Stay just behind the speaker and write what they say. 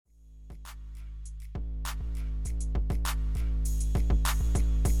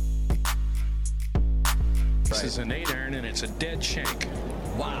is an 8-iron, and it's a dead shank.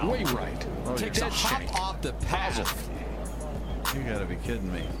 Wow. Way right. Oh, takes a hop shank. off the path. You got to be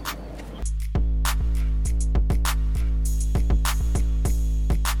kidding me.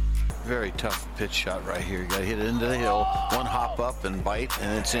 Very tough pitch shot right here. You got to hit it into the hill. One hop up and bite,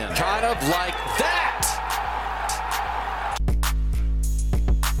 and it's in. Kind of like that.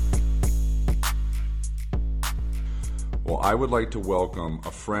 Well, I would like to welcome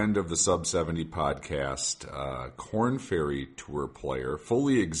a friend of the Sub 70 podcast, Korn Ferry Tour player,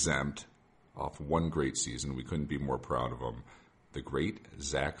 fully exempt off one great season. We couldn't be more proud of him. The great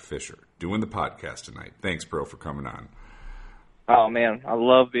Zach Fisher, doing the podcast tonight. Thanks, bro, for coming on. Oh, man, I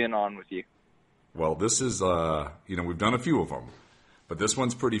love being on with you. Well, this is, we've done a few of them, but this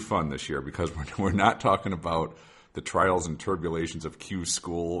one's pretty fun this year because we're not talking about the trials and turbulations of Q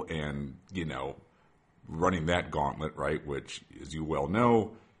school and, running that gauntlet, right, which, as you well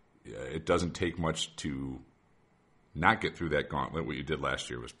know, it doesn't take much to not get through that gauntlet. What you did last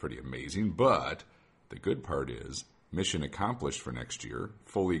year was pretty amazing, but the good part is mission accomplished for next year,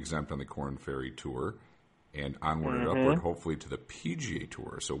 fully exempt on the Korn Ferry Tour, and onward and upward, hopefully, to the PGA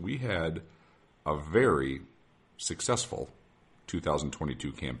Tour. So we had a very successful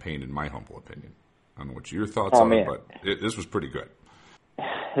 2022 campaign, in my humble opinion. I don't know what your thoughts are, man. but this was pretty good.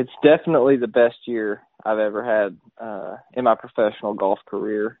 It's definitely the best year I've ever had in my professional golf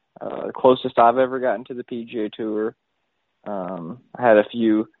career. The closest I've ever gotten to the PGA Tour. I had a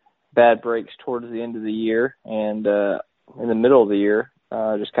few bad breaks towards the end of the year, and in the middle of the year,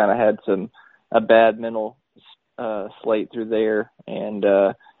 just kind of had a bad mental slate through there, and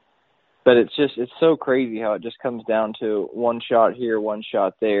but it's so crazy how it just comes down to one shot here, one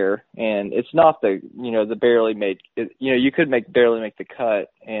shot there, and it's not the barely made. You could barely make the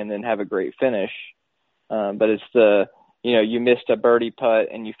cut and then have a great finish, but it's you missed a birdie putt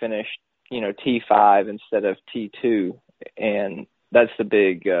and you finished T5 instead of T2, and that's the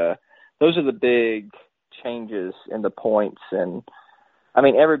big. Those are the big changes in the points, and I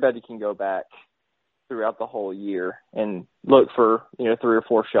mean everybody can go back throughout the whole year and look for 3 or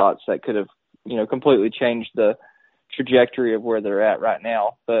 4 shots that could have completely changed the trajectory of where they're at right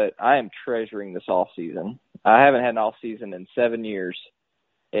now. But I am treasuring this off season. I haven't had an off season in 7 years,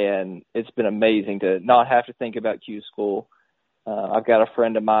 and it's been amazing to not have to think about Q school. I've got a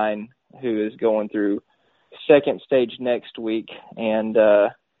friend of mine who is going through second stage next week, and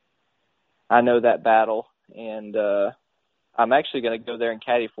I know that battle, and I'm actually going to go there and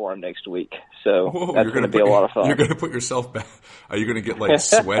caddy for him next week. So that's going to be a lot of fun. You're going to put yourself back. Are you going to get like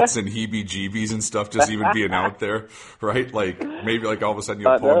sweats and heebie-jeebies and stuff just even being out there, right? Like maybe like all of a sudden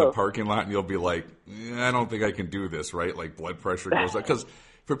you'll pull in the parking lot and you'll be like, I don't think I can do this, right? Like blood pressure goes up. Because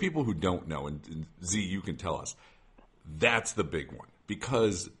for people who don't know, and Z, you can tell us, that's the big one.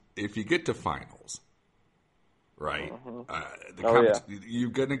 Because if you get to finals, right, you're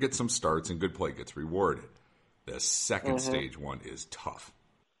going to get some starts and good play gets rewarded. The second stage one is tough.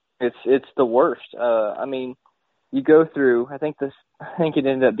 It's the worst. I mean, you go through. I think it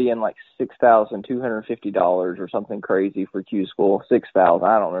ended up being like $6,250 or something crazy for Q school. $6,000.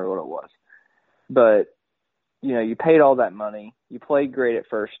 I don't remember what it was, but you paid all that money. You played great at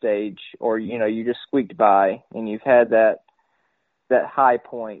first stage, or you just squeaked by, and you've had that high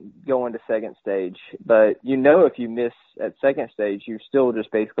point going to second stage. But if you miss at second stage, you still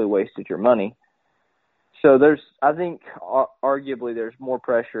just basically wasted your money. So I think arguably there's more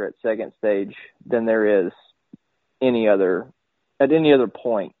pressure at second stage than there is at any other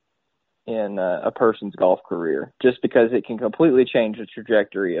point in a person's golf career, just because it can completely change the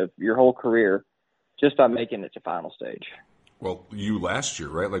trajectory of your whole career just by making it to final stage. Well, you last year,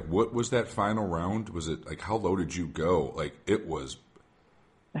 right? Like, what was that final round? Was it like how low did you go? Like, it was.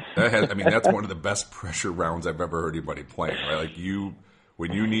 That's one of the best pressure rounds I've ever heard anybody playing, right? Like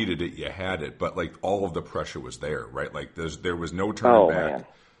when you needed it, you had it, but like all of the pressure was there, right? Like there was no turning back. Man.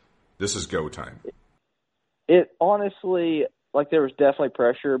 This is go time. It honestly, like there was definitely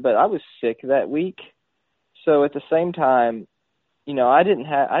pressure, but I was sick that week. So at the same time, I didn't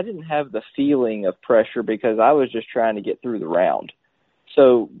have the feeling of pressure because I was just trying to get through the round.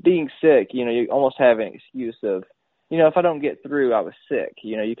 So being sick, you almost have an excuse of, if I don't get through, I was sick.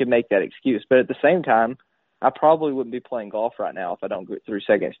 You could make that excuse. But at the same time, I probably wouldn't be playing golf right now if I don't get through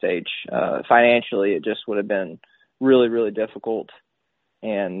second stage. Financially, it just would have been really, really difficult.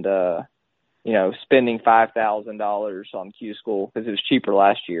 And, spending $5,000 on Q school because it was cheaper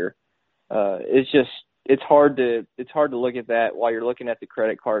last year. It's hard to look at that while you're looking at the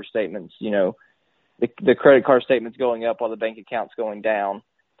credit card statements. The credit card statements going up while the bank account's going down.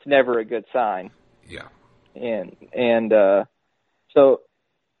 It's never a good sign. Yeah. So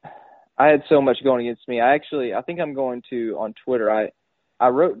I had so much going against me. I think I'm going to, on Twitter, I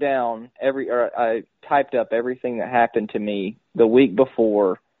wrote down I typed up everything that happened to me the week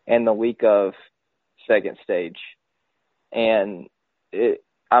before and the week of second stage. And I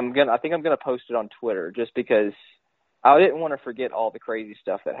think I'm gonna post it on Twitter just because I didn't want to forget all the crazy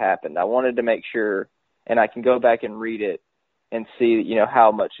stuff that happened. I wanted to make sure, and I can go back and read it and see,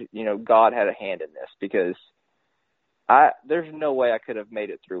 how much, God had a hand in this, because there's no way I could have made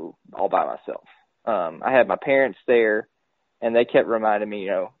it through all by myself. I had my parents there, and they kept reminding me,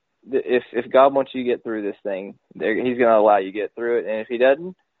 if God wants you to get through this thing, He's going to allow you to get through it. And if He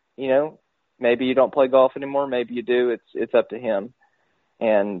doesn't, maybe you don't play golf anymore. Maybe you do. It's up to Him.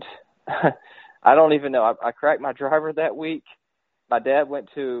 And I don't even know. I cracked my driver that week. My dad went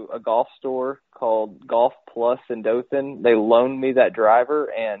to a golf store called Golf Plus in Dothan. They loaned me that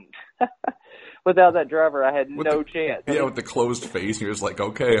driver, and without that driver, I had no chance. Yeah, with the closed face, you're just like,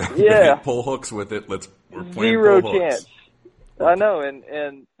 okay, I'm yeah, gonna get pull hooks with it. We're playing zero pull chance. Hooks. I know,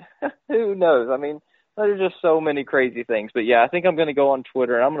 and who knows? I mean, there's just so many crazy things. But yeah, I think I'm going to go on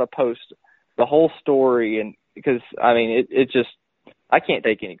Twitter and I'm going to post the whole story, and because I mean, it just. I can't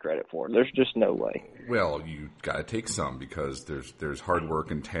take any credit for it. There's just no way. Well, you got to take some, because there's hard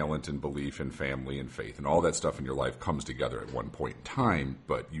work and talent and belief and family and faith and all that stuff in your life comes together at one point in time,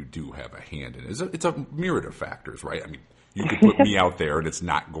 but you do have a hand in it. It's a myriad of factors, right? I mean, you could put me out there and it's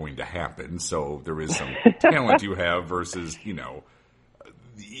not going to happen, so there is some talent you have versus, even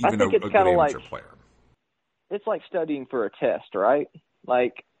a good amateur player. It's like studying for a test, right?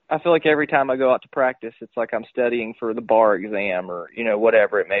 Like, I feel like every time I go out to practice, it's like I'm studying for the bar exam or,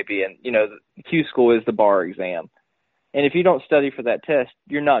 whatever it may be. And, the Q school is the bar exam. And if you don't study for that test,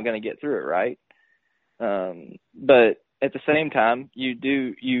 you're not going to get through it, right? But at the same time, you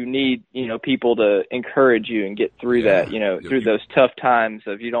need, people to encourage you and get through that, through those tough times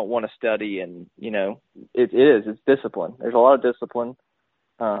of you don't want to study. And, it's discipline. There's a lot of discipline.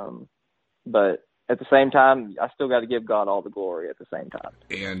 But at the same time, I still got to give God all the glory at the same time.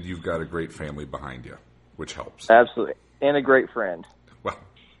 And you've got a great family behind you, which helps. Absolutely. And a great friend. Well,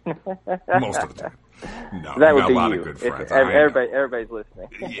 most of the time. No, that would got be a lot you. of good friends. Everybody's listening.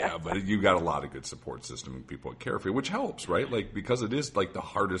 Yeah, but you got a lot of good support system and people that care for you, which helps, right? Like, because it is like the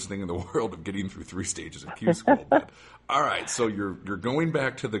hardest thing in the world of getting through 3 stages of Q school. But, all right, so you're going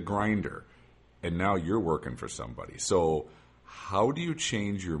back to the grinder, and now you're working for somebody. So how do you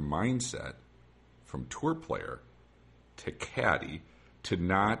change your mindset from tour player to caddy to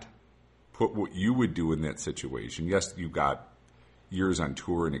not put what you would do in that situation? Yes, you've got years on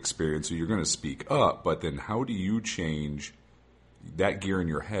tour and experience, so you're going to speak up, but then how do you change that gear in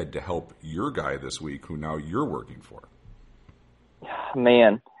your head to help your guy this week who now you're working for?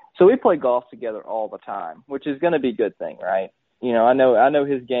 Man, so we play golf together all the time, which is going to be a good thing, right? I know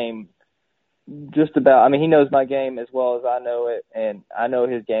his game just about. I mean, he knows my game as well as I know it, and I know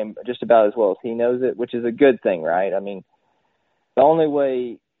his game just about as well as he knows it, which is a good thing, right? I mean, the only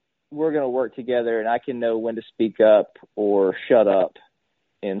way we're going to work together and I can know when to speak up or shut up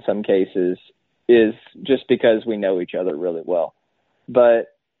in some cases is just because we know each other really well.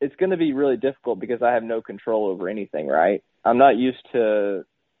 But it's going to be really difficult because I have no control over anything, right? I'm not used to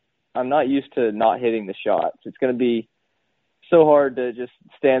not hitting the shots. It's going to be so hard to just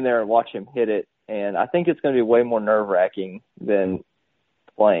stand there and watch him hit it, and I think it's going to be way more nerve-wracking than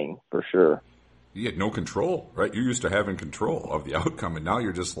playing, for sure. You had no control, right? You're used to having control of the outcome, and now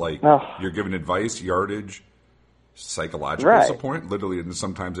you're just like, you're giving advice, yardage, psychological support, literally, and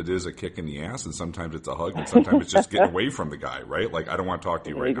sometimes it is a kick in the ass, and sometimes it's a hug, and sometimes it's just getting away from the guy, right? Like, I don't want to talk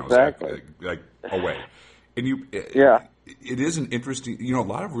to you right now, Zach. Like, away. And it is an interesting, a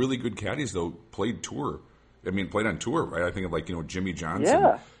lot of really good caddies, though, played on tour, right? I think of Jimmy Johnson.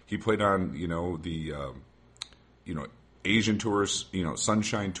 Yeah. He played on, the, Asian tours,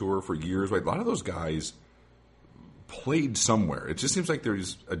 Sunshine Tour for years, right? A lot of those guys played somewhere. It just seems like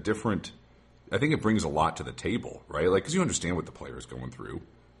there's a different, I think it brings a lot to the table, right? Like, because you understand what the player is going through.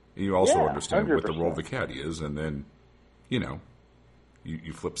 And you also understand 100%. What the role of the caddy is, and then, you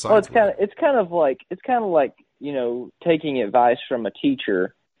flip sides. Well, it's kind of like taking advice from a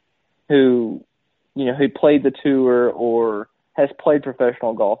teacher who played the tour or has played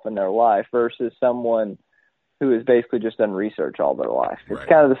professional golf in their life versus someone who has basically just done research all their life. It's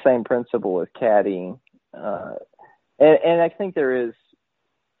kind of the same principle as caddying. And I think there is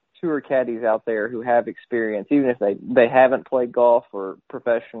tour caddies out there who have experience, even if they haven't played golf or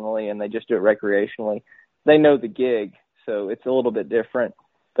professionally and they just do it recreationally. They know the gig, so it's a little bit different.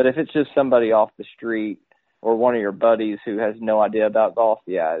 But if it's just somebody off the street or one of your buddies who has no idea about golf,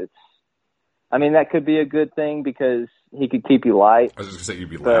 I mean, that could be a good thing because he could keep you light. I was just going to say you'd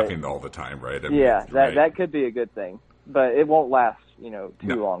be laughing all the time, right? I mean, Yeah, right. that could be a good thing, but it won't last, too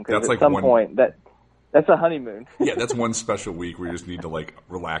long because that's at like some point that's a honeymoon. Yeah, that's one special week where you just need to like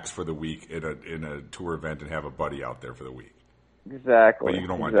relax for the week in a tour event and have a buddy out there for the week. Exactly. But you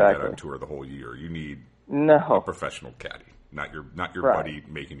don't want to do that on tour the whole year. You need a professional caddy, not your Right. buddy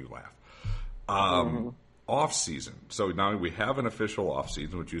making you laugh. Off season. So now we have an official off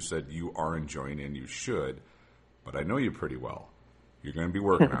season, which you said you are enjoying and you should. But I know you pretty well. You're going to be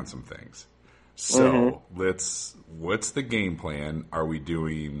working on some things. So what's the game plan? Are we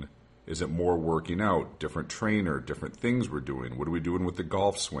doing? Is it more working out, different trainer, different things we're doing? What are we doing with the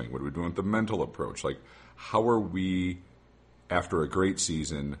golf swing? What are we doing with the mental approach? Like, how are we, after a great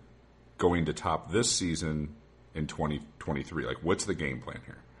season, going to top this season in 2023? Like, what's the game plan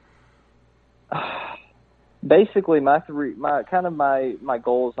here? Basically, my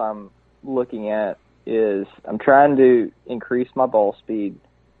goals I'm looking at is I'm trying to increase my ball speed,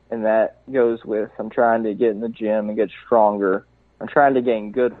 and that goes with I'm trying to get in the gym and get stronger. I'm trying to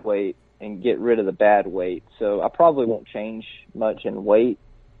gain good weight and get rid of the bad weight. So I probably won't change much in weight.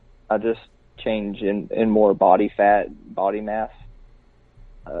 I'll just change in more body fat, body mass.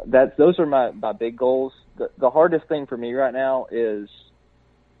 Those are my big goals. The hardest thing for me right now is,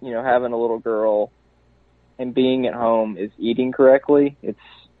 having a little girl and being at home is eating correctly. It's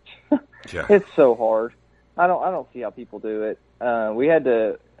so hard. I don't see how people do it. I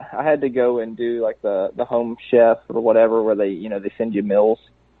had to go and do like the home chef or whatever where they send you meals.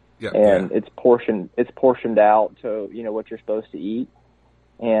 It's portioned out to what you're supposed to eat.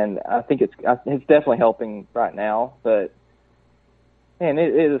 And I think it's definitely helping right now, but man,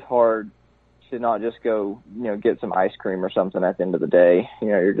 it is hard to not just go, get some ice cream or something at the end of the day.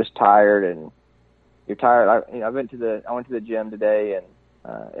 You're just tired and you're tired. I went to the gym today, and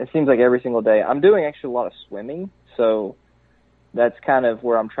it seems like every single day I'm doing actually a lot of swimming. So that's kind of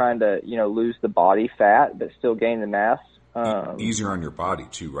where I'm trying to, lose the body fat, but still gain the mass. Easier on your body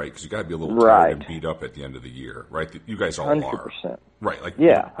too, right? Because you got to be a little tired and beat up at the end of the year, right? You guys all 100%. are, right? Like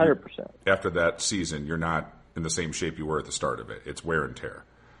 100%. After that season, you're not in the same shape you were at the start of it. It's wear and tear.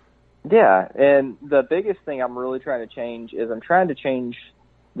 Yeah, and the biggest thing I'm really trying to change is I'm trying to change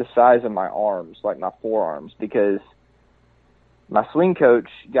the size of my arms, like my forearms, because my swing coach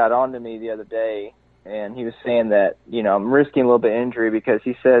got on to me the other day, and he was saying that, I'm risking a little bit of injury because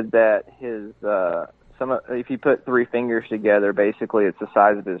he said that his if you put three fingers together, basically it's the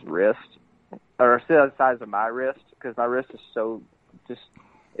size of his wrist, or the size of my wrist, because my wrist is so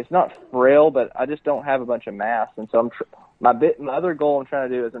it's not frail, but I just don't have a bunch of mass. And so my other goal I'm trying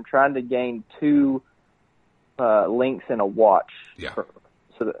to do is I'm trying to gain 2 links in a watch. Yeah.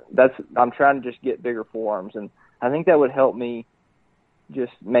 So I'm trying to just get bigger forearms, and I think that would help me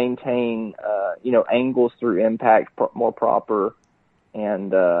just maintain, angles through impact more proper.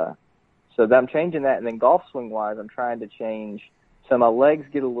 And so I'm changing that. And then golf swing wise, I'm trying to change. So my legs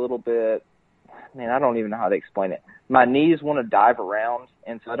get a little bit, I don't even know how to explain it. My knees want to dive around,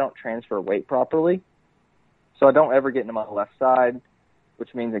 and so I don't transfer weight properly. So I don't ever get into my left side,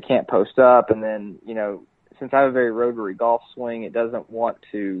 which means I can't post up. And then, since I have a very rotary golf swing,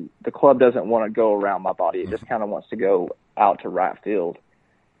 the club doesn't want to go around my body. It just kind of wants to go out to right field.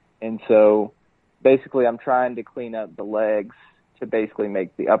 And so basically I'm trying to clean up the legs to basically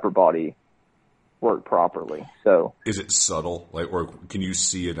make the upper body work properly. So is it subtle, or can you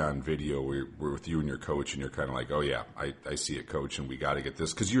see it on video where we're with you and your coach and you're kind of like, oh yeah, I see it, coach, and we got to get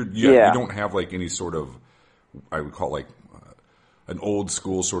this? Because you don't have like any sort of, I would call an old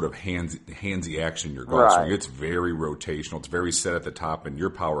school sort of handsy action in your golf swing. It's very rotational. It's very set at the top, and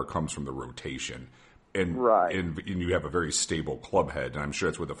your power comes from the rotation. And you have a very stable club head, and I'm sure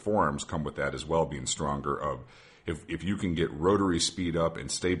that's where the forearms come with that as well, being stronger. Of if you can get rotary speed up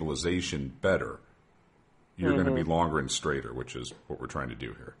and stabilization better, you're going to be longer and straighter, which is what we're trying to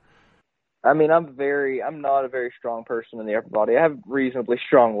do here. I mean, I'm not a very strong person in the upper body. I have reasonably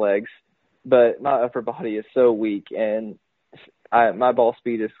strong legs, but my upper body is so weak, and my ball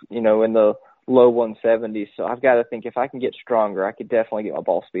speed is, in the low 170s. So I've got to think if I can get stronger, I could definitely get my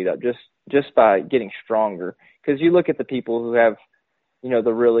ball speed up just by getting stronger. Because you look at the people who have,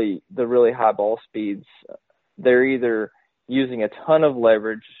 the really high ball speeds, they're either using a ton of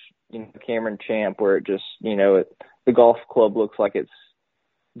leverage, Cameron Champ, where it just, the golf club looks like it's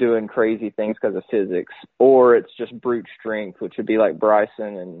doing crazy things because of physics, or it's just brute strength, which would be like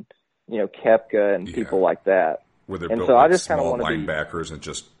Bryson and, Koepka and people like that. Where they're and built so like I just small kind of linebackers and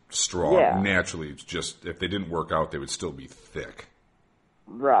just strong. Naturally, it's just if they didn't work out, they would still be thick.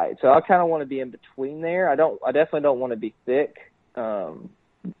 Right. So I kind of want to be in between there. I definitely don't want to be thick.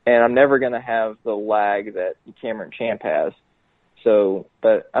 and I'm never going to have the lag that Cameron Champ has. So,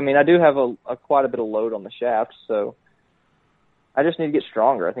 but I mean, I do have quite a bit of load on the shaft, so I just need to get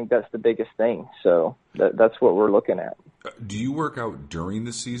stronger. I think that's the biggest thing. So that's what we're looking at. Do you work out during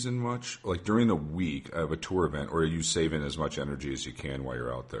the season much, like during the week of a tour event, or are you saving as much energy as you can while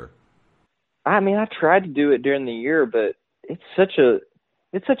you're out there? I mean, I tried to do it during the year, but it's such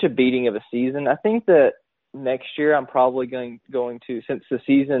a beating of a season. I think that next year I'm probably going to, since the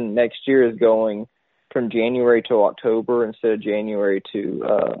season next year is going from January to October instead of January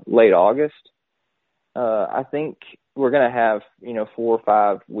to late August, I think we're going to have 4 or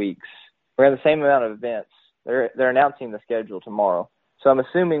 5 weeks. We're going to have the same amount of events. They're announcing the schedule tomorrow, so I'm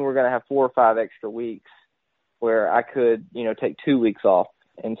assuming we're going to have 4 or 5 extra weeks where I could take 2 weeks off,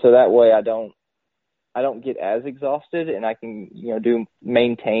 and so that way I don't get as exhausted, and I can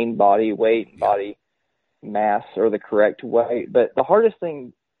maintain body weight, body mass, or the correct weight. But the hardest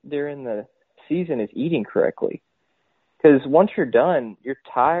thing during the season is eating correctly, because once you're done, you're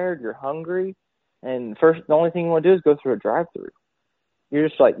tired, you're hungry, and the only thing you want to do is go through a drive-through. You're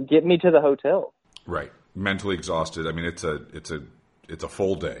just like, get me to the hotel. Right, mentally exhausted. I mean, it's a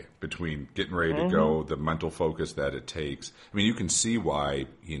full day between getting ready to go, the mental focus that it takes. I mean, you can see why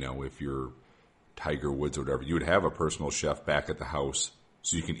if you're Tiger Woods or whatever, you would have a personal chef back at the house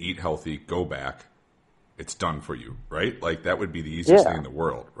so you can eat healthy, go back. It's done for you, right? Like, that would be the easiest thing in the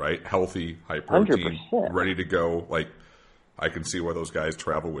world, right? Healthy, high protein, 100%. ready to go. Like, I can see why those guys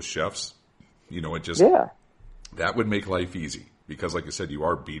travel with chefs. It just, that would make life easy because, like I said, you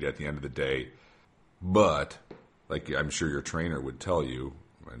are beat at the end of the day. But, like I'm sure your trainer would tell you,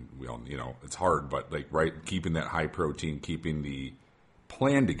 and we all, it's hard, but keeping that high protein, keeping the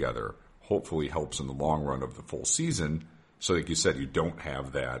plan together, hopefully helps in the long run of the full season. So like you said, you don't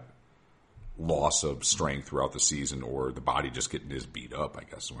have that loss of strength throughout the season or the body just getting beat up, I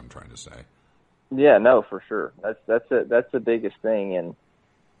guess is what I'm trying to say. Yeah, no, for sure. That's the biggest thing.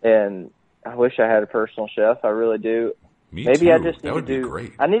 And I wish I had a personal chef. I really do. Maybe too. I just need that would to do, be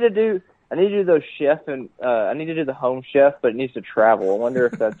great. I need to do those chef and I need to do the home chef, but it needs to travel. I wonder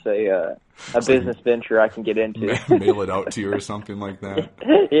if that's a business venture I can get into. Mail it out to you or something like that.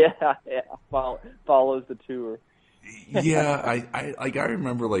 Yeah. Follows the tour. Yeah, I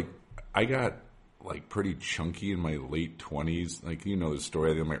remember I got pretty chunky in my late 20s. The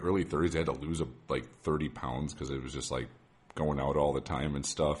story. In my early 30s, I had to lose 30 pounds because it was just going out all the time and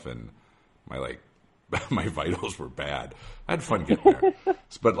stuff, and my my vitals were bad. I had fun getting there.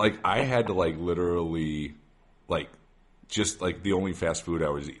 But I had to literally just the only fast food I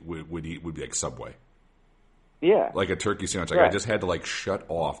would eat would be Subway. Yeah. Like a turkey sandwich. Right. I just had to shut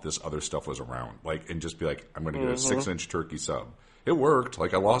off this other stuff was around. And just be I'm going to get a 6-inch turkey sub. It worked.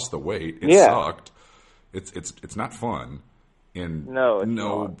 I lost the weight. It sucked. It's not fun. And no, it's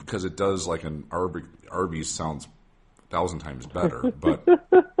not. Because it does an Arby's sounds 1,000 times better. But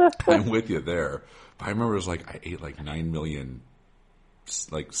I'm with you there. But I remember it was I ate 9 million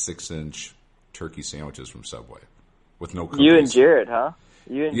 6-inch turkey sandwiches from Subway with no cookies. You and Jared, huh?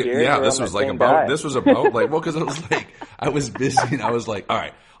 You and Jared. Yeah, this was about because it was I was busy and I was all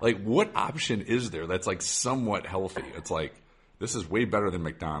right, what option is there that's somewhat healthy? It's this is way better than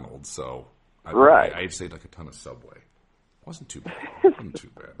McDonald's, so I ate a ton of Subway. Wasn't too bad.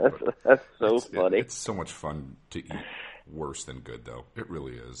 That's so funny. It's so much fun to eat worse than good, though. It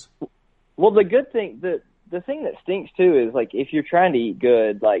really is. Well, the good thing, the thing that stinks too is if you're trying to eat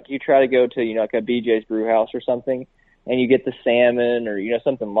good, you try to go to a BJ's Brew House or something, and you get the salmon or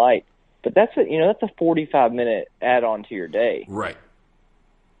something light, but that's a 45-minute add-on to your day, right?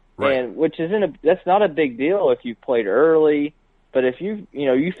 And which that's not a big deal if you played early, but if you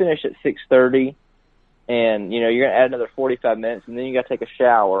finish at 6:30, and you're gonna add another 45 minutes, and then you got to take a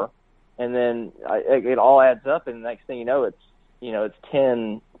shower, and then it all adds up, and the next thing you know, it's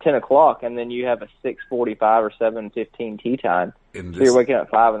 10 o'clock, and then you have a 6:45 or 7:15 tea time. So you're waking up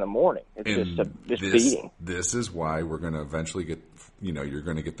at 5 in the morning. It's just beating. This is why we're going to eventually get, you're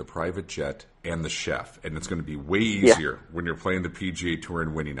going to get the private jet and the chef, and it's going to be way easier when you're playing the PGA Tour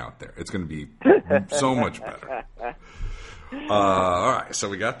and winning out there. It's going to be so much better. All right, so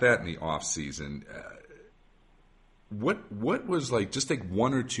we got that in the off season. What was just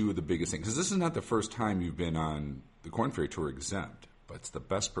one or two of the biggest things? Because this is not the first time you've been on the Korn Ferry Tour exempt, but it's the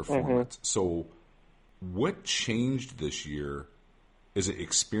best performance. So what changed this year? Is it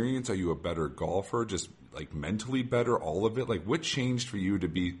experience? Are you a better golfer? Just mentally better? All of it? What changed for you to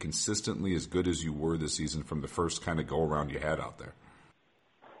be consistently as good as you were this season from the first kind of go around you had out there?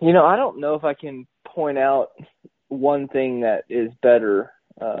 I don't know if I can point out one thing that is better.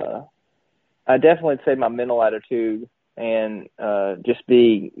 I definitely say my mental attitude and just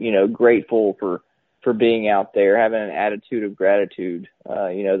be, grateful for being out there, having an attitude of gratitude,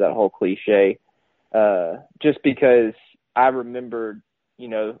 that whole cliche. Just because I remembered,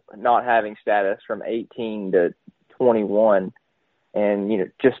 not having status from 18 to 21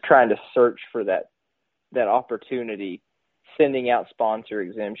 and, just trying to search for that opportunity, sending out sponsor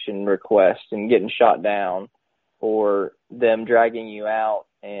exemption requests and getting shot down, or them dragging you out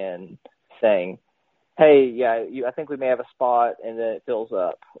and saying, hey, yeah, I think we may have a spot, and then it fills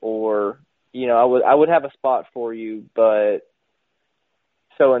up. Or, I would have a spot for you, but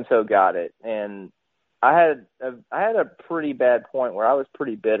so-and-so got it. And I had a pretty bad point where I was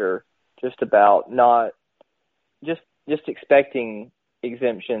pretty bitter just about not just expecting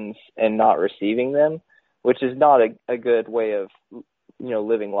exemptions and not receiving them, which is not a good way of,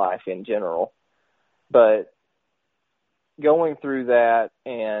 living life in general. But going through that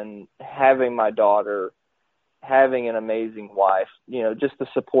and having my daughter, having an amazing wife, just the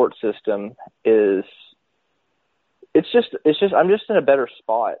support system I'm just in a better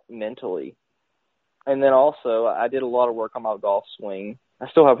spot mentally. And then also I did a lot of work on my golf swing. I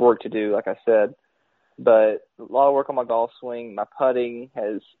still have work to do, like I said, but a lot of work on my golf swing. My putting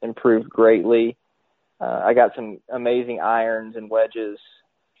has improved greatly. I got some amazing irons and wedges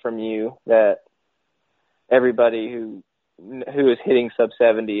from you that everybody who is hitting sub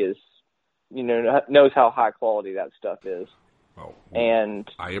 70 is, knows how high quality that stuff is. Oh, and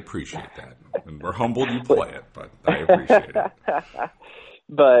I appreciate that. And we're humbled you play it, but I appreciate it.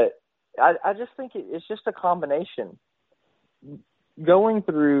 But I just think it's just a combination. Going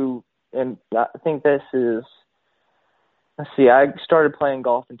through, and I think this is, I started playing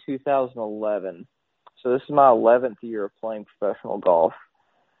golf in 2011. So this is my 11th year of playing professional golf.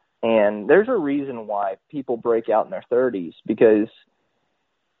 And there's a reason why people break out in their 30s, because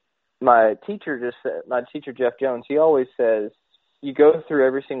my teacher, Jeff Jones, he always says, you go through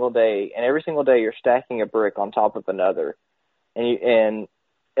every single day, and every single day you're stacking a brick on top of another. And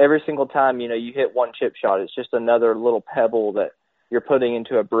every single time, you hit one chip shot, it's just another little pebble that you're putting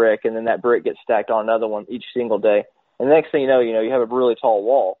into a brick, and then that brick gets stacked on another one each single day. And the next thing you know, you have a really tall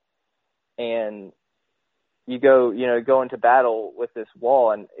wall. And you go into battle with this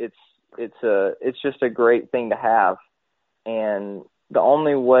wall, and it's just a great thing to have. And the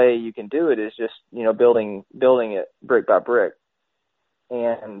only way you can do it is just, building it brick by brick.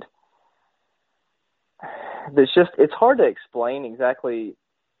 And it's hard to explain exactly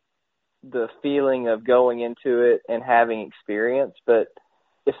the feeling of going into it and having experience, but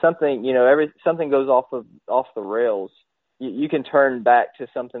if something, something goes off the rails, you can turn back to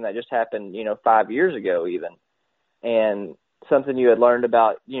something that just happened, 5 years ago even, and something you had learned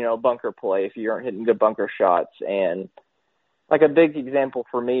about, bunker play if you aren't hitting good bunker shots. And like a big example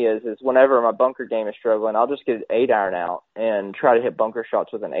for me is whenever my bunker game is struggling, I'll just get an 8-iron out and try to hit bunker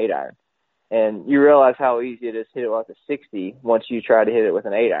shots with an 8-iron. And you realize how easy it is to hit it with a 60 once you try to hit it with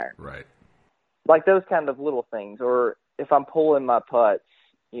an 8-iron. Right. Like those kind of little things. Or if I'm pulling my putts,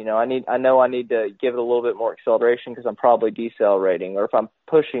 I know I need to give it a little bit more acceleration because I'm probably decelerating. Or if I'm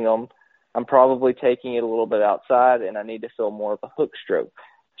pushing them, I'm probably taking it a little bit outside and I need to feel more of a hook stroke.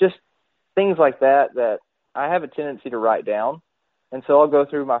 Just things like that I have a tendency to write down. And so I'll go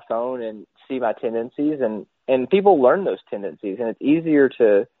through my phone and see my tendencies, and people learn those tendencies, and it's easier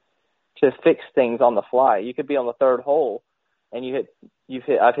to fix things on the fly. You could be on the third hole and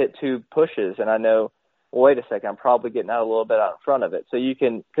I've hit 2 pushes, and I know, well, wait a second, I'm probably getting out a little bit out in front of it. So you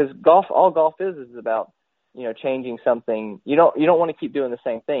can, because all golf is about, changing something. You don't want to keep doing the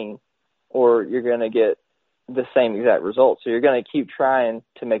same thing, or you're going to get the same exact result. So you're going to keep trying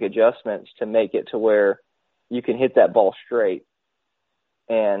to make adjustments to make it to where you can hit that ball straight.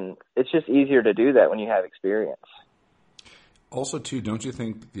 And it's just easier to do that when you have experience. Also, too, don't you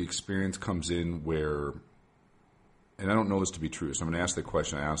think the experience comes in where, and I don't know this to be true, so I'm going to ask the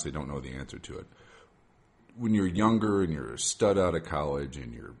question. I honestly don't know the answer to it. When you're younger and you're a stud out of college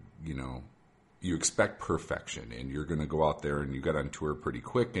and you expect perfection, and you're going to go out there and you got on tour pretty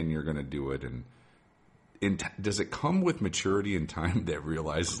quick and you're going to do it. And does it come with maturity and time that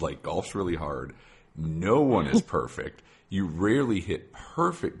realizes, like, golf's really hard? No one is perfect. You rarely hit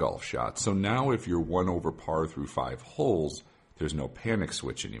perfect golf shots. So now if you're 1 over par through 5 holes, there's no panic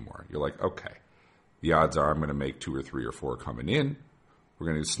switch anymore. You're like, okay, the odds are I'm going to make 2 or 3 or 4 coming in. We're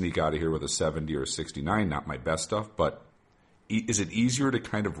going to sneak out of here with a 70 or a 69, not my best stuff. But is it easier to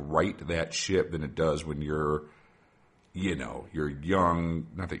kind of right that ship than it does when you're young,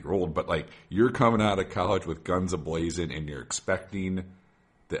 not that you're old, but like you're coming out of college with guns a-blazing and you're expecting,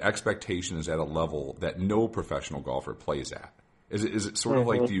 the expectation is at a level that no professional golfer plays at. Is it sort of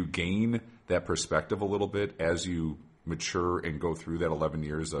like, do you gain that perspective a little bit as you mature and go through that 11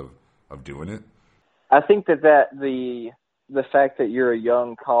 years of doing it? I think that the fact that you're a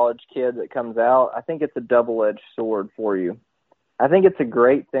young college kid that comes out, I think it's a double-edged sword for you. I think it's a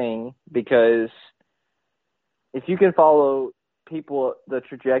great thing because if you can follow the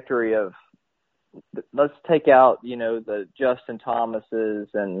trajectory of, let's take out, the Justin Thomases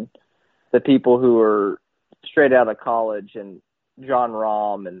and the people who are straight out of college and John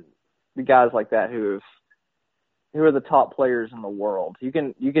Rahm and the guys like that who are the top players in the world.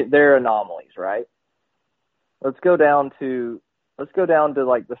 They're anomalies, right? Let's go down to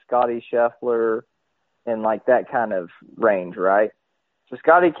like the Scotty Scheffler and like that kind of range, right? So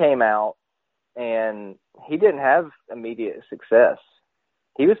Scotty came out and he didn't have immediate success.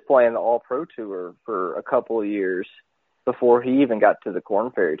 He was playing the All-Pro Tour for a couple of years before he even got to the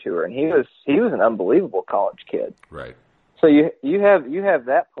Korn Ferry Tour, and he was an unbelievable college kid. Right. So you have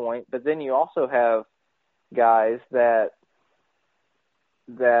that point, but then you also have guys that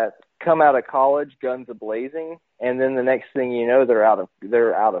come out of college guns a-blazing, and then the next thing you know, they're out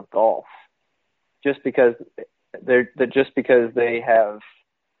of golf just because they had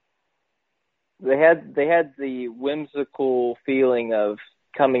the whimsical feeling of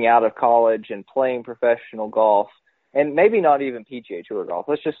coming out of college and playing professional golf, and maybe not even PGA Tour golf.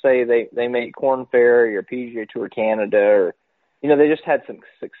 Let's just say they make Korn Ferry or PGA Tour Canada, or they just had some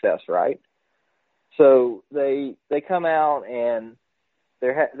success, right? So they come out and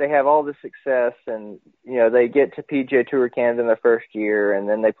they have all this success, and they get to PGA Tour Canada in their first year, and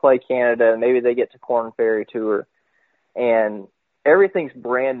then they play Canada, and maybe they get to Korn Ferry Tour, and everything's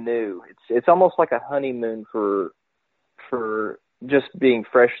brand new. It's almost like a honeymoon for just being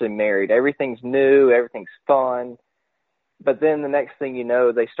freshly married. Everything's new, everything's fun. But then the next thing you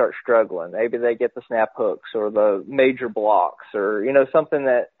know, they start struggling. Maybe they get the snap hooks or the major blocks or, something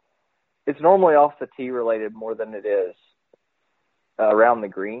that it's normally off the tee related more than it is around the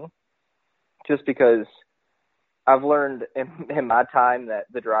green. Just because I've learned in my time that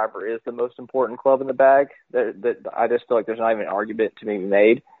the driver is the most important club in the bag. That I just feel like there's not even an argument to be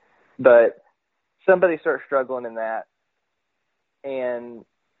made. But somebody starts struggling in that, and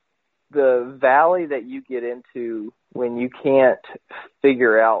the valley that you get into when you can't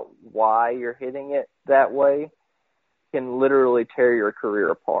figure out why you're hitting it that way can literally tear your career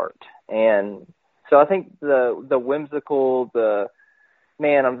apart. And so I think the whimsical, this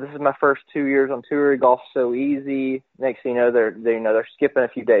is my first 2 years on tour. Golf's so easy. Next thing you know, they're skipping a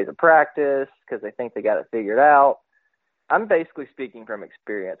few days of practice because they think they got it figured out. I'm basically speaking from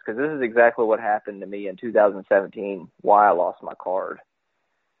experience because this is exactly what happened to me in 2017, why I lost my card.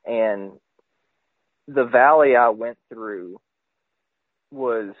 And the valley I went through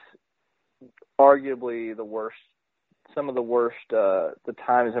was arguably the worst, some of the worst, the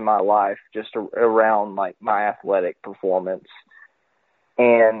times in my life just around my athletic performance.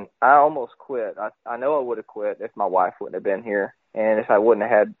 And I almost quit. I know I would have quit if my wife wouldn't have been here and if I wouldn't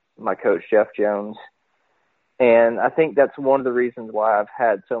have had my coach, Jeff Jones. And I think that's one of the reasons why I've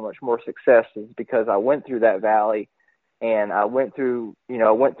had so much more success is because I went through that valley and I went through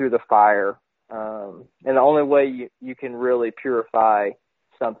the fire. And the only way you can really purify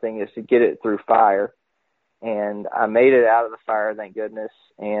something is to get it through fire. And I made it out of the fire, thank goodness.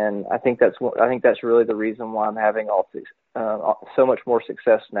 And I think that's really the reason why I'm having so much more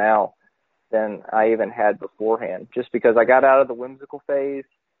success now than I even had beforehand. Just because I got out of the whimsical phase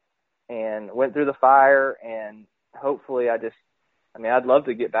and went through the fire, and hopefully I'd love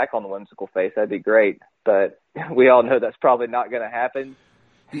to get back on the whimsical phase. That'd be great. But we all know that's probably not going to happen.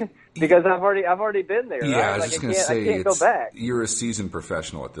 Because I've already been there. Yeah, right? I was just going to say, I can't go back. You're a seasoned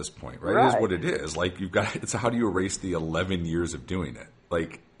professional at this point, right? Right? It is what it is. Like it's how do you erase the 11 years of doing it?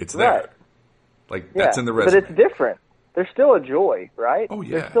 Like it's there. Right. Like that's in the resume. But it's different. There's still a joy, right? Oh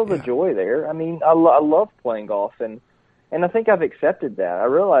yeah. There's still the joy there. I mean, I love playing golf, and I think I've accepted that. I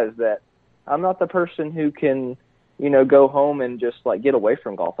realize that I'm not the person who can, go home and just like get away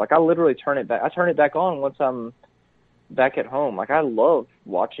from golf. Like I literally turn it back. I turn it back on once I'm back at home. Like I love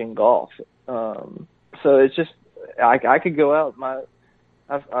watching golf. So it's just I could go out.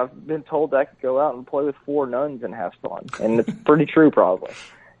 I've been told that I could go out and play with 4 nuns and have fun, and it's pretty true, probably.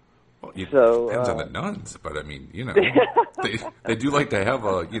 Well, it depends on the nuns, but I mean, they do like to have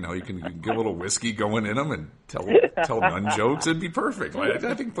you can get a little whiskey going in them and tell nun jokes. It'd be perfect.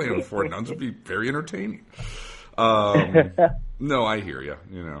 I think playing with 4 nuns would be very entertaining. No, I hear you.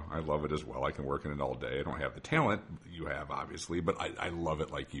 I love it as well. I can work in it all day. I don't have the talent you have, obviously, but I love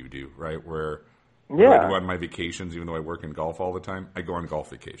it like you do, right? Where I do on my vacations, even though I work in golf all the time, I go on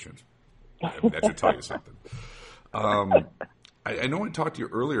golf vacations. I mean, that should tell you something. I know I talked to you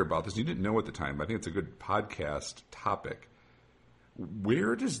earlier about this. You didn't know at the time. I think it's a good podcast topic.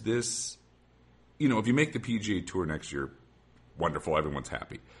 Where does this, if you make the PGA Tour next year, wonderful, everyone's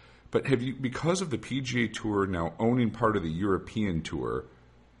happy. But have you, because of the PGA Tour now owning part of the European Tour,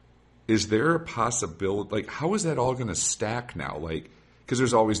 is there a possibility, like, how is that all going to stack now? Like, because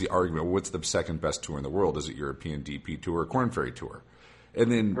there's always the argument, well, what's the second best tour in the world? Is it European DP Tour or Korn Ferry Tour?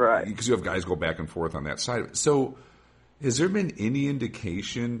 And then, because you have guys go back and forth on that side of it. So, has there been any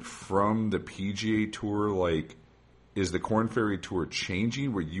indication from the PGA Tour, like, is the Korn Ferry Tour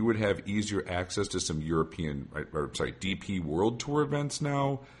changing where you would have easier access to some DP World Tour events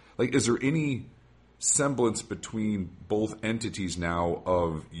now? Like, is there any semblance between both entities now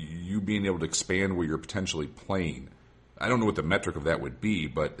of you being able to expand where you're potentially playing? I don't know what the metric of that would be,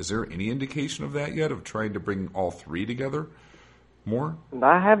 but is there any indication of that yet, of trying to bring all three together more?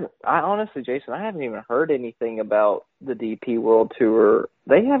 I honestly, Jason, I haven't even heard anything about the DP World Tour.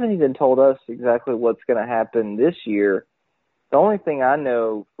 They haven't even told us exactly what's going to happen this year. The only thing I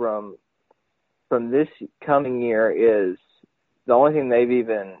know from this coming year is the only thing they've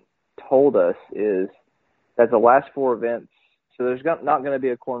even told us is that the last four events, so there's not going to be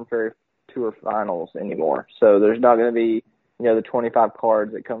a Korn Ferry Tour finals anymore. So there's not going to be, the 25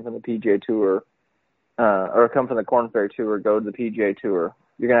 cards that come from the PGA Tour or come from the Korn Ferry Tour go to the PGA Tour.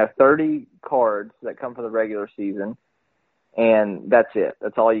 You're going to have 30 cards that come from the regular season, and that's it.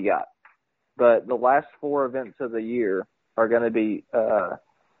 That's all you got. But the last four events of the year are going to be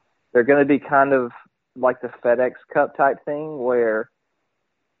they're going to be kind of like the FedEx Cup type thing where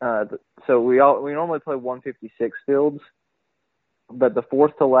so we normally play 156 fields, but the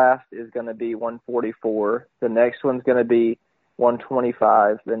fourth to last is going to be 144. The next one's going to be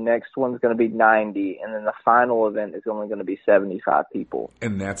 125. The next one's going to be 90, and then the final event is only going to be 75 people.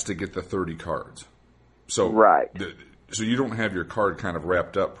 And that's to get the 30 cards. So right. So you don't have your card kind of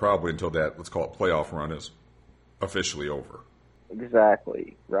wrapped up probably until that, let's call it, playoff run is officially over.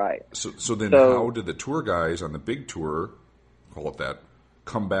 Exactly, right. So then how did the tour guys on the big tour, call it that,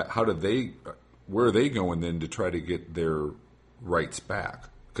 come back? Where are they going then to try to get their rights back?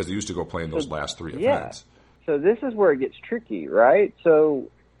 Because they used to go play in those last three events. So this is where it gets tricky, right? So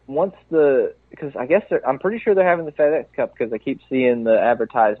because I guess I'm pretty sure they're having the FedEx Cup because I keep seeing the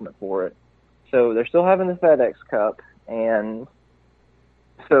advertisement for it. So they're still having the FedEx Cup, and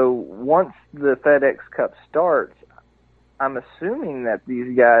so once the FedEx Cup starts, I'm assuming that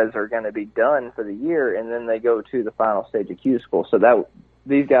these guys are going to be done for the year, and then they go to the final stage of Q School. So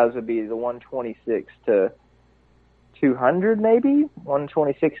these guys would be the 126 to 200, maybe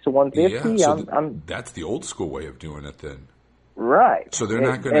 126 to 150. Yeah, so that's the old school way of doing it, then. Right. So they're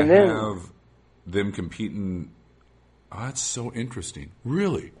not going to have them competing. Oh, that's so interesting.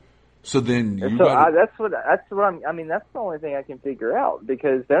 Really. So then that's what that's the only thing I can figure out,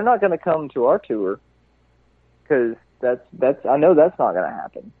 because they're not going to come to our tour, because I know that's not going to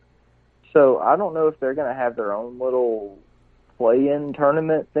happen. So I don't know if they're going to have their own little play-in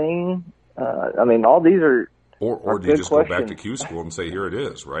tournament thing. All these are or do you just go back to Q School and say, here it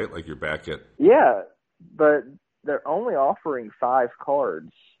is, right? Like you're back at... Yeah, but they're only offering 5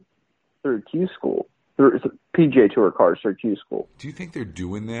 cards through Q School. PGA Tour cards through Q School. Do you think they're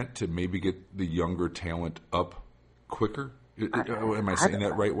doing that to maybe get the younger talent up quicker? Am I saying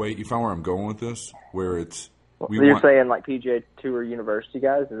that right way? You found where I'm going with this? Where it's... saying like PGA Tour university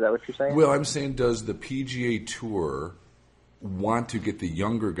guys? Is that what you're saying? Well, I'm saying, does the PGA Tour want to get the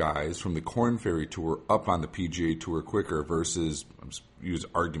younger guys from the Korn Ferry Tour up on the PGA Tour quicker versus, use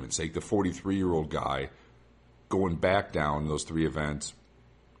argument's sake, the 43-year-old guy going back down those 3 events,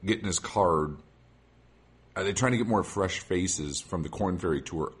 getting his card? Are they trying to get more fresh faces from the Korn Ferry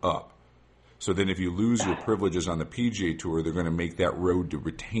Tour up? So then if you lose your privileges on the PGA Tour, they're going to make that road to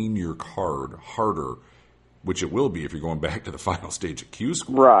retain your card harder, which it will be if you're going back to the final stage of Q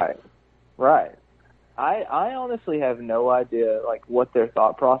School. Right. I honestly have no idea like what their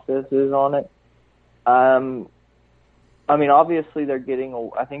thought process is on it. Obviously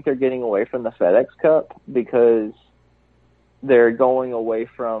I think they're getting away from the FedEx Cup because they're going away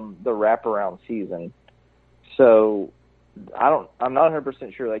from the wraparound season. So I'm not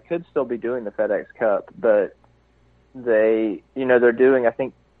 100% sure. They could still be doing the FedEx Cup, but they're doing, I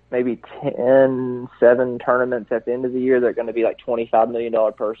think, maybe 7 tournaments at the end of the year. They're going to be like $25 million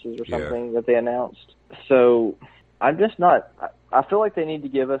purses or something that they announced. So I'm just not – I feel like they need to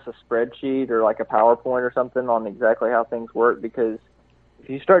give us a spreadsheet or like a PowerPoint or something on exactly how things work, because if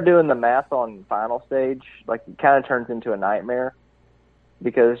you start doing the math on final stage, like it kind of turns into a nightmare,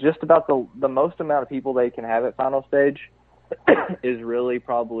 because just about the most amount of people they can have at final stage is really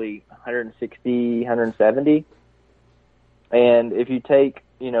probably 160, 170. And if you take,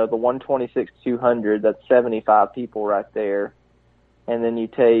 the 126-200, that's 75 people right there. And then you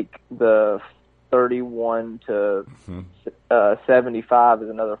take the 31 to 75 is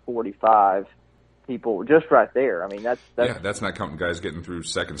another 45 people just right there. I mean, that's not counting guys getting through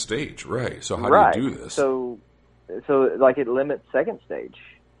second stage, right? So how do you do this? So like it limits second stage,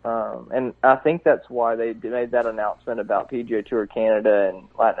 and I think that's why they made that announcement about PGA Tour Canada and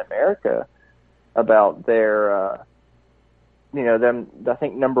Latin America about their, them. I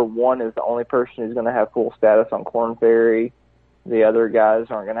think number one is the only person who's going to have full status on Korn Ferry. The other guys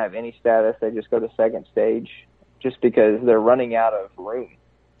aren't going to have any status. They just go to second stage just because they're running out of room.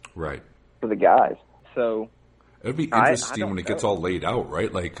 Right. For the guys. So it'd be interesting when it gets all laid out,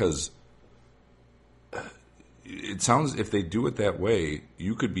 right? Like, because it sounds, if they do it that way,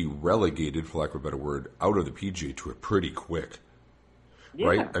 you could be relegated, for lack of a better word, out of the PGA Tour pretty quick. Yeah.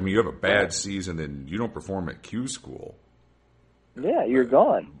 Right? I mean, you have a bad season and you don't perform at Q School. Yeah, you're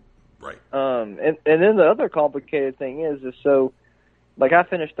gone. Right. And then the other complicated thing is so, like, I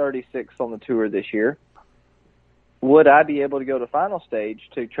finished 36th on the tour this year. Would I be able to go to final stage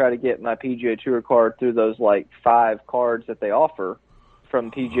to try to get my PGA Tour card through those, like, 5 cards that they offer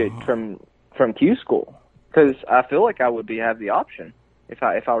from from Q School? Because I feel like I would have the option if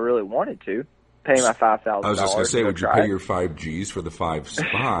I really wanted to pay my $5,000. I was just going to say, would you pay your 5 Gs for the 5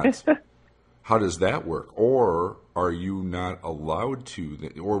 spots? How does that work? Or are you not allowed to?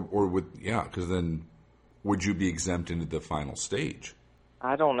 Because then would you be exempt into the final stage?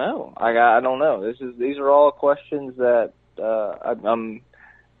 I don't know. I don't know. These are all questions that I'm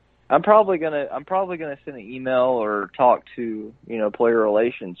probably gonna send an email or talk to player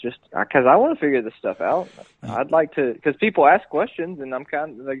relations just because I want to figure this stuff out. I'd like to, because people ask questions and I'm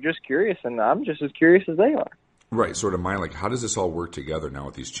kind of like just curious, and I'm just as curious as they are. Right, sort of mine. Like, how does this all work together now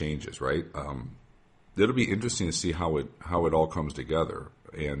with these changes? Right, it'll be interesting to see how it all comes together.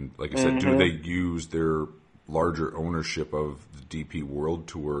 And like I said, do they use their larger ownership of the DP World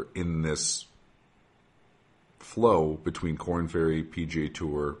Tour in this flow between Korn Ferry, PGA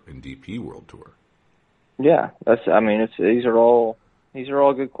Tour, and DP World Tour? Yeah, these are all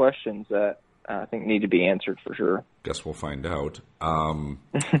good questions that I think need to be answered for sure. Guess we'll find out.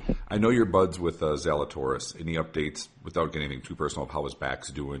 I know you're buds with Zalatoris. Any updates, without getting anything too personal, of how his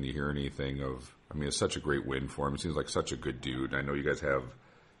back's doing? You hear anything of? I mean, it's such a great win for him. He seems like such a good dude. I know you guys have,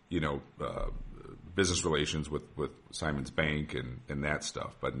 business relations with Simon's Bank and that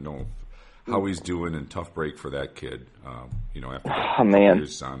stuff, but know how he's doing, and tough break for that kid. After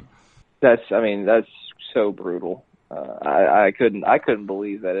years son. That's so brutal. I couldn't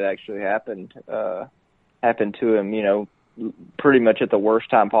believe that it actually happened to him, pretty much at the worst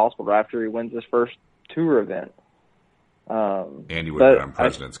time possible, right after he wins his first tour event. And he would have been on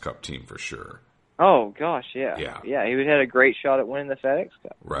President's Cup team for sure. Oh gosh, yeah. Yeah, he would have had a great shot at winning the FedEx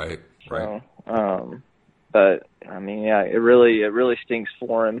Cup. Right. But I mean, yeah, it really stinks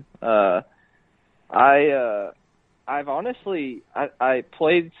for him. I've honestly I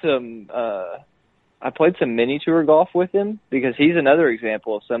played some mini tour golf with him, because he's another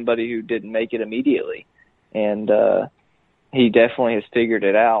example of somebody who didn't make it immediately, and he definitely has figured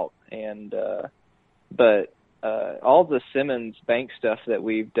it out. And but all the Simmons Bank stuff that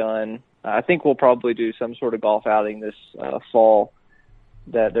we've done, I think we'll probably do some sort of golf outing this fall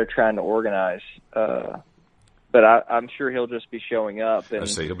that they're trying to organize. But I'm sure he'll just be showing up. And I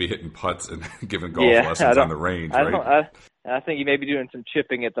say he'll be hitting putts and giving golf lessons on the range, right? I think he may be doing some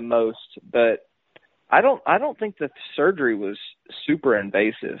chipping at the most, but I don't think the surgery was super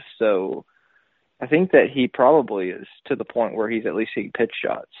invasive. So I think that he probably is to the point where he's at least hitting pitch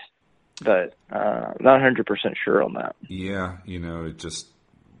shots, but not 100% sure on that. Yeah, it just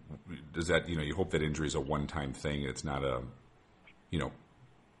does that. You hope that injury is a one-time thing. It's not a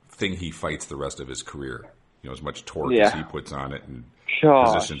thing he fights the rest of his career. As much torque as he puts on it and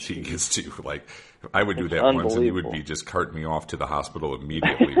positions he gets to. Like, I would do that once, and he would be just carting me off to the hospital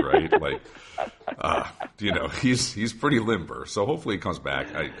immediately, right? Like, he's pretty limber. So hopefully he comes back.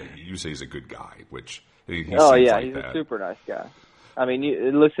 You say he's a good guy, which he seems like he's that. A super nice guy. I mean,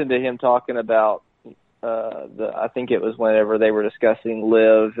 you listen to him talking about I think it was whenever they were discussing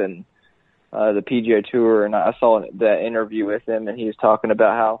LIV and the PGA Tour, and I saw that interview with him, and he was talking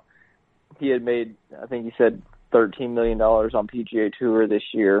about how he had made, I think he said, $13 million on PGA Tour this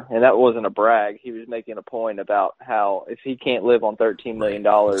year, and that wasn't a brag. He was making a point about how if he can't live on $13 million,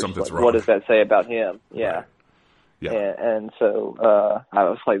 what does that say about him? Yeah. Right. Yeah. And so I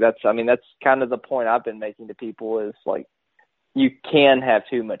was like, that's kind of the point I've been making to people, is like, you can have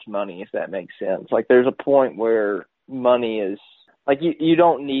too much money, if that makes sense. Like, there's a point where money is like you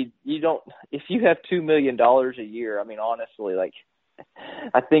don't if you have $2 million a year, I mean, honestly, like,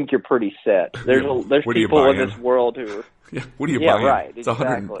 I think you're pretty set. There's people in this world who are, yeah, what are you yeah, buying? right, It's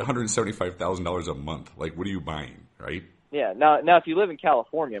exactly. $175,000 a month. Like, what are you buying, right? Yeah. Now if you live in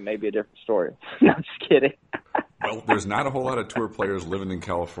California, maybe a different story. No, I'm just kidding. Well, there's not a whole lot of tour players living in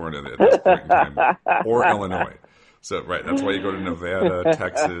California at this point in time, or Illinois. So, right, that's why you go to Nevada,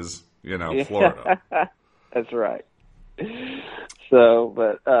 Texas, Florida. That's right. So,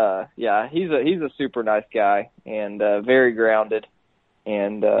 but yeah, he's a super nice guy and very grounded,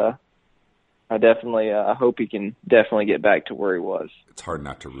 and I definitely I hope he can definitely get back to where he was. It's hard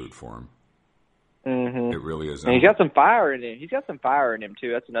not to root for him. Mm-hmm. It really is. And he's got some fire in him. He's got some fire in him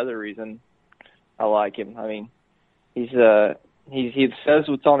too. That's another reason I like him. I mean, he says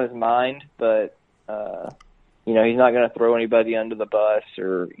what's on his mind, but he's not going to throw anybody under the bus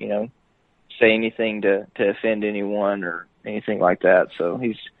or say anything to offend anyone or anything like that. So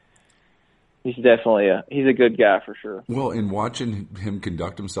he's definitely he's a good guy for sure. Well, in watching him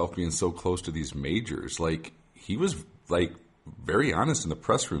conduct himself, being so close to these majors, like he was like very honest in the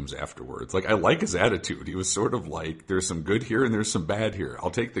press rooms afterwards. Like, I like his attitude. He was sort of like, there's some good here and there's some bad here. I'll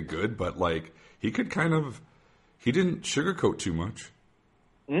take the good, but like he didn't sugarcoat too much.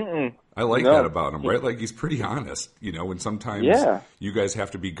 Mm-mm. I like that about him, right? Like, he's pretty honest, and sometimes you guys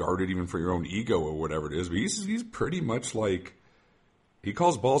have to be guarded even for your own ego or whatever it is. But he's pretty much like, he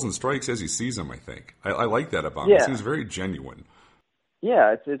calls balls and strikes as he sees them, I think. I like that about him. He seems very genuine.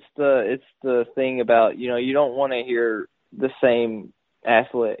 Yeah, it's the thing about, you don't want to hear the same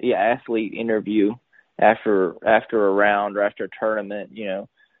athlete interview after a round or after a tournament.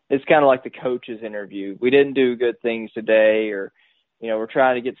 It's kind of like the coach's interview. We didn't do good things today, or we're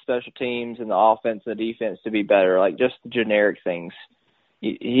trying to get special teams and the offense and the defense to be better, like just the generic things.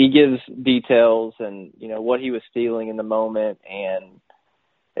 He gives details and what he was feeling in the moment, and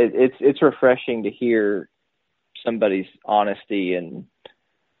it's refreshing to hear somebody's honesty and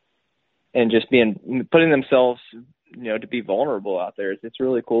just putting themselves to be vulnerable out there. It's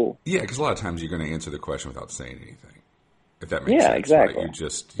really cool. Yeah, because a lot of times you're going to answer the question without saying anything, if that makes sense. Yeah, exactly. Right? You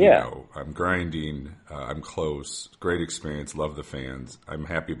just, I'm grinding, I'm close, great experience, love the fans, I'm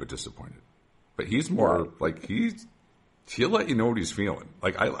happy but disappointed. But he's more like he'll let you know what he's feeling.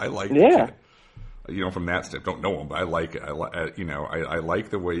 Like, I like the kid. From that step, don't know him, but I like it. I like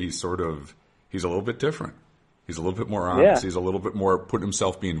the way he's a little bit different. He's a little bit more honest. Yeah. He's a little bit more putting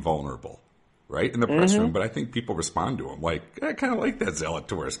himself being vulnerable. Right, in the press room, but I think people respond to him like, I kind of like that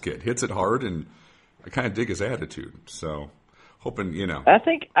Zalatoris kid. Hits it hard, and I kind of dig his attitude. So, hoping I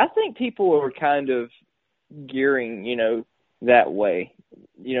think people are kind of gearing that way.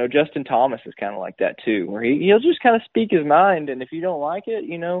 Justin Thomas is kind of like that too, where he'll just kind of speak his mind, and if you don't like it,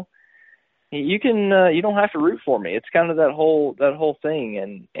 you can you don't have to root for me. It's kind of that whole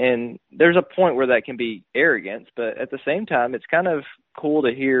thing, and there's a point where that can be arrogance, but at the same time, it's kind of cool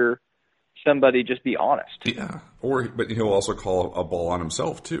to hear somebody just be honest. Yeah, but he'll also call a ball on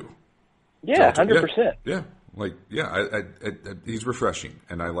himself too. Yeah, 100%. Yeah, he's refreshing,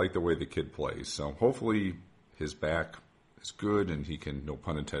 and I like the way the kid plays. So hopefully his back is good, and he can, no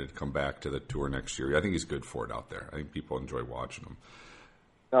pun intended, come back to the tour next year. I think he's good for it out there. I think people enjoy watching him.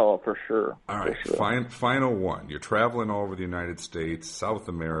 Oh, for sure. All right, final one. You're traveling all over the United States, South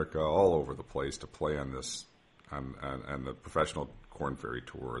America, all over the place to play on this on the professional Korn Ferry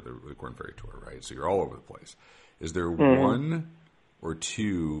Tour, the Korn Ferry Tour, right? So you're all over the place. Is there one or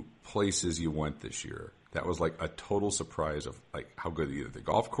two places you went this year that was like a total surprise of like how good either the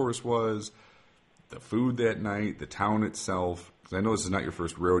golf course was, the food that night, the town itself? Because I know this is not your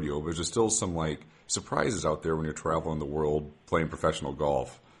first rodeo, but there's still some like surprises out there when you're traveling the world playing professional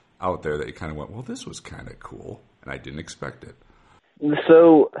golf out there that you kind of went, well, this was kind of cool, and I didn't expect it.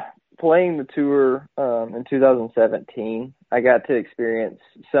 So playing the tour in 2017, I got to experience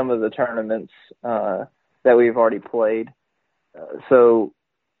some of the tournaments that we've already played.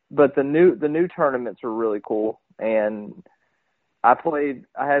 But the new tournaments were really cool, and I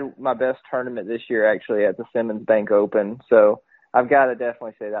had my best tournament this year actually at the Simmons Bank Open. So I've got to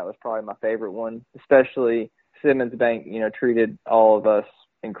definitely say that was probably my favorite one, especially Simmons Bank. Treated all of us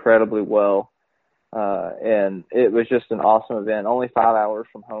incredibly well. And it was just an awesome event. Only 5 hours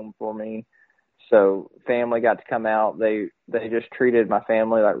from home for me. So family got to come out. They just treated my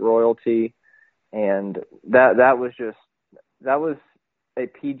family like royalty. And that was a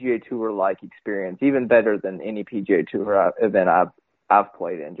PGA Tour like experience, even better than any PGA Tour event I've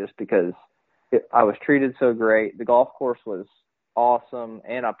played in, just because I was treated so great. The golf course was awesome,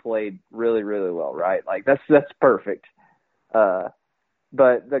 and I played really, really well, right? Like that's perfect.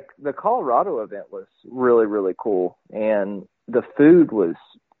 But the Colorado event was really, really cool. And the food was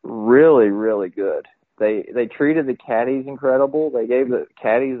really, really good. They treated the caddies incredible. They gave the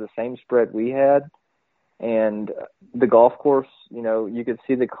caddies the same spread we had. And the golf course, you could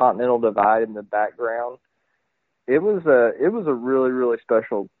see the Continental Divide in the background. It was a really, really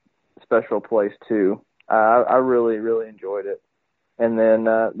special place too. I really, really enjoyed it. And then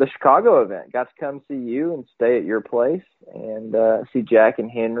the Chicago event, got to come see you and stay at your place and see Jack and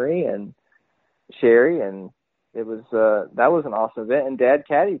Henry and Sherry, and it was that was an awesome event. And Dad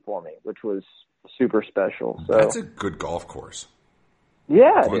caddied for me, which was super special. So that's a good golf course.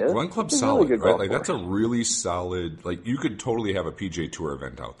 Yeah, Glen Club's solid, really right? Like that's a really solid. Like you could totally have a PGA Tour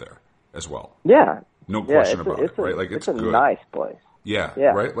event out there as well. Yeah, no question about it. Right? Like it's a good. Nice place. Yeah,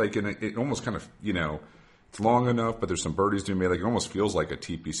 right. Like and it almost kind of it's long enough, but there's some birdies to be made. Like it almost feels like a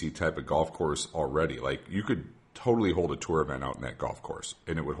TPC type of golf course already. Like you could totally hold a tour event out in that golf course,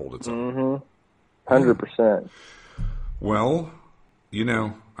 and it would hold its own. 100%. Well,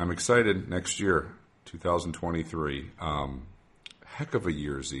 I'm excited next year, 2023. Heck of a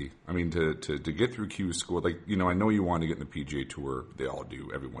year, Z. I mean, to get through Q School, like, I know you want to get in the PGA Tour. They all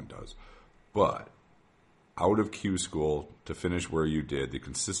do. Everyone does. But out of Q School to finish where you did, the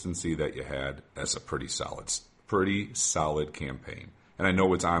consistency that you had, that's a pretty solid campaign. And I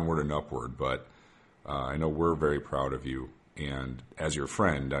know it's onward and upward, but I know we're very proud of you. And as your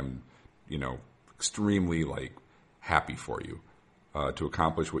friend, I'm, extremely, happy for you. To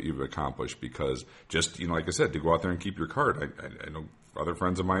accomplish what you've accomplished, because just, like I said, to go out there and keep your card. I know other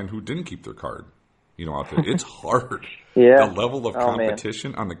friends of mine who didn't keep their card, out there. It's hard. Yeah. The level of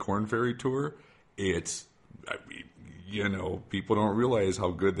competition on the Korn Ferry Tour, people don't realize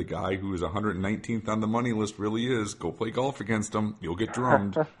how good the guy who is 119th on the money list really is. Go play golf against him. You'll get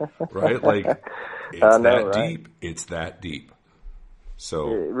drummed, right? Like, it's deep. It's that deep. So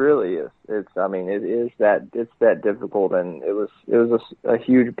it really is. It is that difficult, and it was a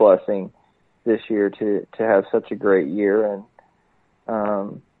huge blessing this year to have such a great year,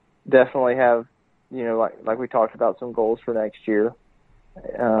 and definitely have like we talked about, some goals for next year.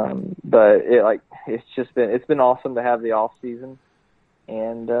 But it's been awesome to have the off season,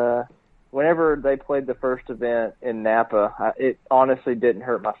 and whenever they played the first event in Napa, it honestly didn't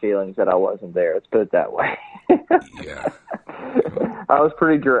hurt my feelings that I wasn't there. Let's put it that way. Yeah. I was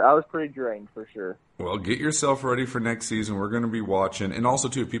pretty drained for sure. Well, get yourself ready for next season. We're going to be watching, and also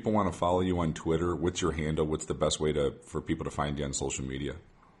too, if people want to follow you on Twitter, what's your handle? What's the best way for people to find you on social media?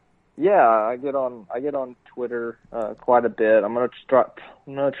 Yeah, I get on Twitter quite a bit. I'm gonna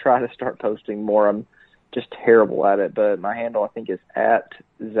try to start posting more. I'm just terrible at it, but my handle I think is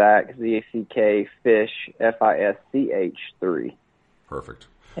 @Zach ZACK Fish FISCH3. Perfect.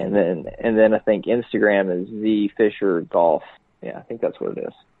 And then I think Instagram is Z Fisher Golf. Yeah, I think that's what it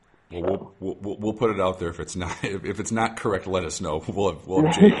is. Well, we'll put it out there. If it's not correct, let us know. We'll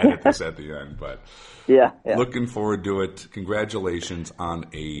have Jay edit this at the end. But yeah, looking forward to it. Congratulations on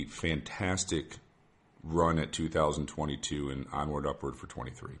a fantastic run at 2022 and onward, upward for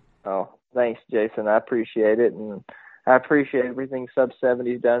 23. Oh, thanks, Jason. I appreciate it, and I appreciate everything Sub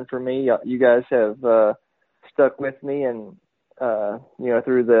 70's done for me. You guys have stuck with me, and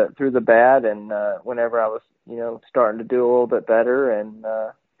through the bad, and whenever I was starting to do a little bit better, and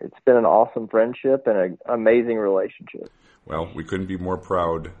it's been an awesome friendship and an amazing relationship. Well, we couldn't be more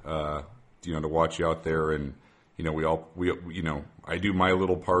proud, to watch you out there, and I do my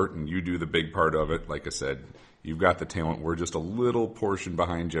little part, and you do the big part of it. Like I said, you've got the talent. We're just a little portion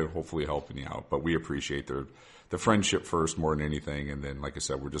behind you, hopefully helping you out. But we appreciate the friendship first more than anything, and then, like I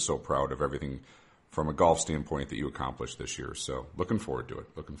said, we're just so proud of everything from a golf standpoint that you accomplished this year. So looking forward to it.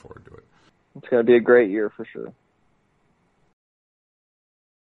 It's going to be a great year for sure.